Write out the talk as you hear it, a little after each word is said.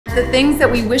The things that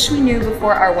we wish we knew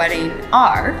before our wedding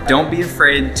are... Don't be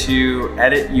afraid to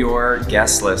edit your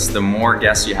guest list. The more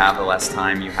guests you have, the less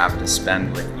time you have to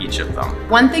spend with each of them.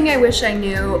 One thing I wish I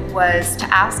knew was to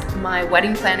ask my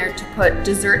wedding planner to put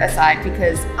dessert aside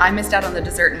because I missed out on the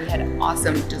dessert and we had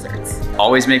awesome desserts.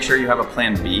 Always make sure you have a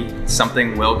plan B.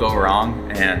 Something will go wrong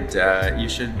and you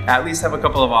should at least have a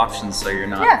couple of options so you're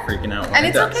not freaking out when and it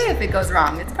it's does. okay if it goes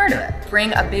wrong, it's part of it.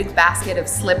 Bring a big basket of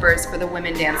slippers for the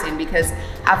women dancing because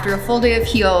after a full day of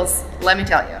heels, let me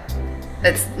tell you,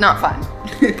 it's not fun.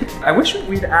 I wish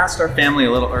we'd asked our family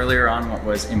a little earlier on what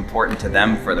was important to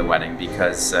them for the wedding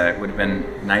because it would have been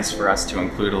nice for us to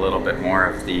include a little bit more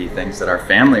of the things that our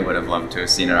family would have loved to have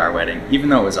seen at our wedding, even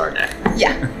though it was our day.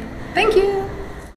 Yeah. Thank you.